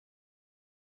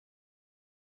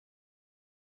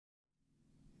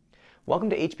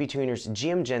Welcome to HP Tuner's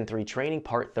GM Gen 3 Training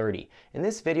Part 30. In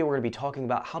this video, we're going to be talking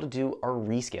about how to do our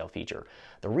rescale feature.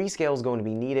 The rescale is going to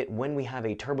be needed when we have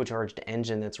a turbocharged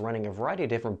engine that's running a variety of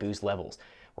different boost levels.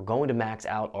 We're going to max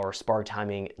out our spark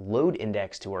timing load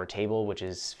index to our table, which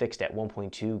is fixed at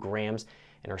 1.2 grams,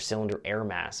 and our cylinder air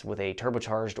mass. With a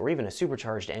turbocharged or even a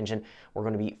supercharged engine, we're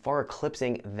going to be far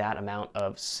eclipsing that amount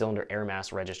of cylinder air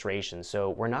mass registration.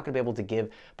 So we're not going to be able to give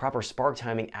proper spark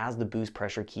timing as the boost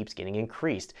pressure keeps getting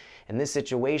increased. In this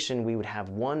situation, we would have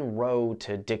one row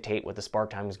to dictate what the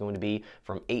spark time is going to be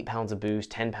from 8 pounds of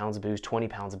boost, 10 pounds of boost, 20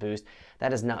 pounds of boost.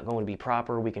 That is not going to be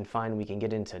proper. We can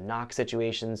get into knock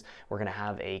situations. We're going to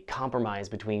have a compromise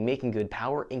between making good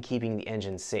power and keeping the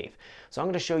engine safe. So I'm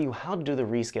going to show you how to do the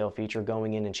rescale feature,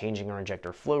 going in and changing our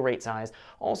injector flow rate size,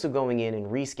 also going in and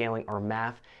rescaling our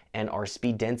MAF and our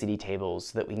speed density tables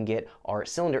so that we can get our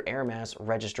cylinder air mass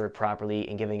registered properly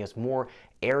and giving us more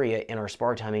area in our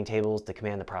spark timing tables to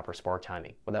command the proper spark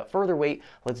timing. Without further wait,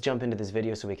 let's jump into this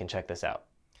video so we can check this out.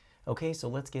 Okay, so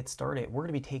let's get started. We're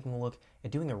going to be taking a look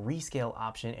at doing a rescale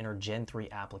option in our Gen 3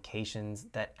 applications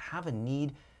that have a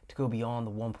need to go beyond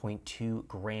the 1.2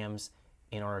 grams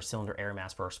in our cylinder air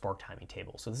mass for our spark timing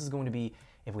table. So this is going to be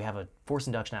if we have a force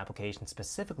induction application,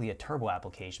 specifically a turbo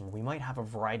application, where we might have a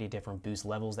variety of different boost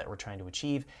levels that we're trying to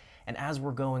achieve. And as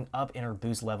we're going up in our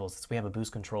boost levels, since we have a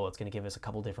boost control, it's going to give us a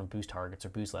couple different boost targets or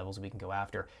boost levels we can go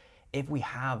after. If we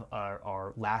have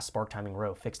our last spark timing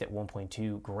row fixed at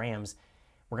 1.2 grams,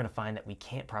 we're going to find that we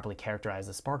can't properly characterize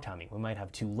the spark timing. We might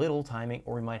have too little timing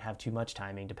or we might have too much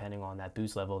timing depending on that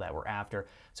boost level that we're after.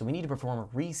 So we need to perform a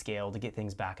rescale to get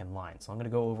things back in line. So I'm going to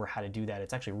go over how to do that.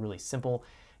 It's actually really simple.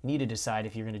 You need to decide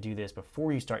if you're going to do this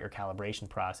before you start your calibration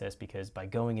process, because by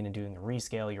going in and doing a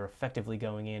rescale, you're effectively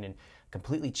going in and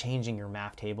completely changing your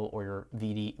MAF table or your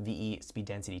VE speed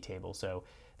density table. So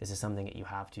this is something that you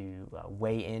have to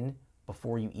weigh in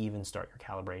before you even start your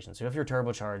calibration. So if you're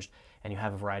turbocharged and you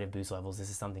have a variety of boost levels, this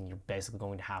is something you're basically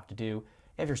going to have to do.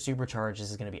 If you're supercharged,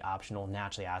 this is going to be optional,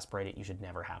 naturally aspirated. You should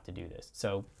never have to do this.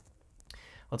 So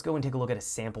let's go and take a look at a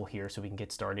sample here so we can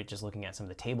get started just looking at some of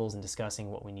the tables and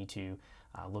discussing what we need to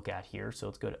look at here. So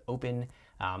let's go to Open.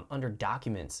 Under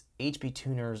Documents, HP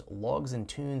Tuners, Logs and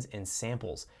Tunes and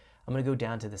Samples. I'm going to go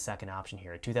down to the second option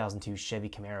here, a 2002 Chevy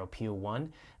Camaro P01.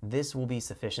 This will be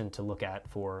sufficient to look at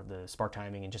for the spark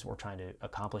timing and just what we're trying to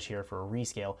accomplish here for a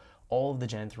rescale. All of the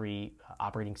Gen 3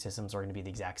 operating systems are going to be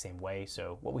the exact same way.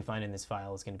 So what we find in this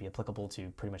file is going to be applicable to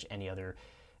pretty much any other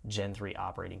Gen 3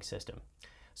 operating system.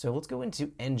 So let's go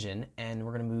into Engine, and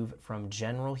we're going to move from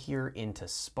General here into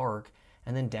Spark,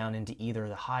 and then down into either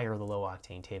the high or the low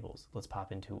octane tables. Let's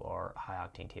pop into our high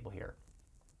octane table here.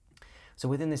 So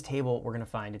within this table, we're going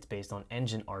to find it's based on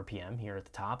engine RPM here at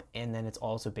the top, and then it's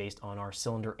also based on our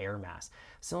cylinder air mass.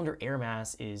 Cylinder air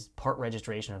mass is part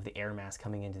registration of the air mass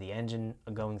coming into the engine,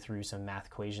 going through some math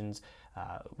equations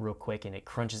real quick, and it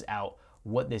crunches out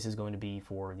what this is going to be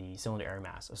for the cylinder air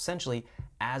mass. Essentially,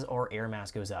 as our air mass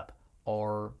goes up,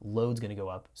 our load's going to go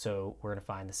up, so we're going to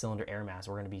find the cylinder air mass.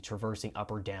 We're going to be traversing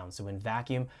up or down. So in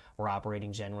vacuum, we're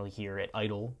operating generally here at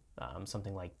idle,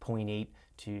 something like 0.8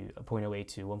 to 0.08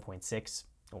 to 1.6,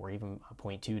 or even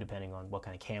 0.2, depending on what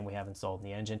kind of cam we have installed in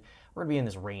the engine. We're going to be in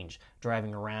this range.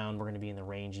 Driving around, we're going to be in the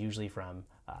range usually from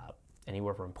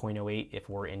anywhere from 0.08 if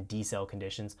we're in decel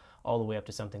conditions, all the way up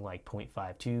to something like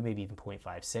 0.52, maybe even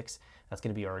 0.56. That's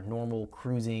going to be our normal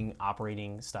cruising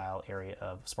operating style area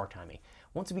of spark timing.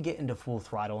 Once we get into full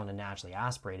throttle in a naturally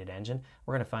aspirated engine,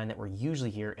 we're going to find that we're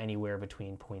usually here anywhere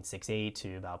between 0.68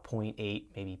 to about 0.8,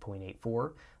 maybe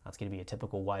 0.84. That's going to be a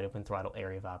typical wide open throttle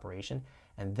area of operation.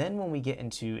 And then when we get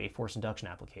into a force induction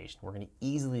application, we're going to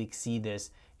easily exceed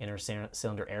this in our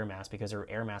cylinder air mass, because our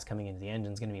air mass coming into the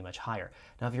engine is going to be much higher.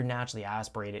 Now, if you're naturally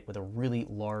aspirated with a really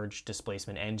large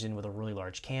displacement engine with a really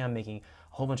large cam, making a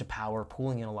whole bunch of power,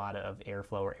 pulling in a lot of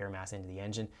airflow or air mass into the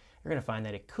engine, you're going to find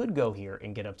that it could go here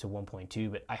and get up to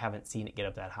 1.2, but I haven't seen it get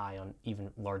up that high on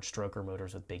even large stroker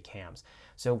motors with big cams.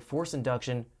 So force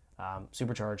induction,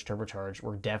 supercharged, turbocharged,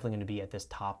 we're definitely going to be at this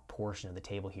top portion of the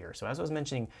table here. So as I was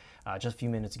mentioning just a few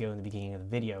minutes ago in the beginning of the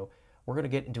video, we're going to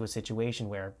get into a situation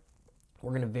where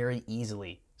we're going to very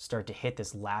easily start to hit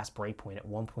this last breakpoint at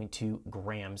 1.2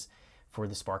 grams for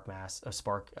the spark mass,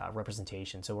 spark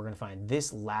representation. So we're going to find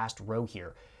this last row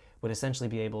here would essentially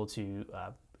be able to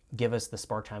give us the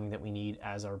spark timing that we need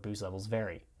as our boost levels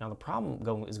vary. Now the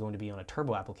problem is going to be on a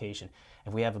turbo application.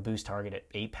 If we have a boost target at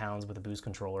 8 pounds with a boost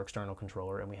controller, external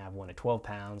controller, and we have one at 12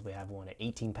 pounds, we have one at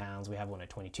 18 pounds, we have one at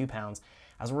 22 pounds,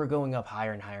 as we're going up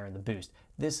higher and higher in the boost,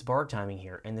 this spark timing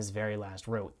here in this very last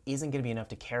row isn't going to be enough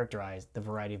to characterize the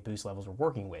variety of boost levels we're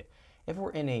working with. If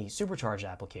we're in a supercharged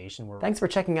application, Thanks for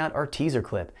checking out our teaser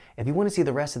clip. If you want to see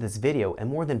the rest of this video and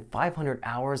more than 500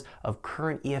 hours of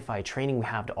current EFI training we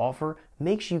have to offer,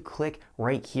 make sure you click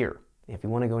right here. If you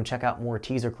want to go and check out more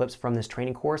teaser clips from this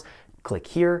training course, click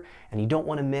here. And you don't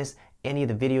want to miss any of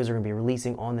the videos we're going to be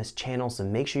releasing on this channel, so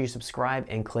make sure you subscribe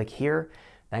and click here.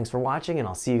 Thanks for watching, and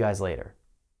I'll see you guys later.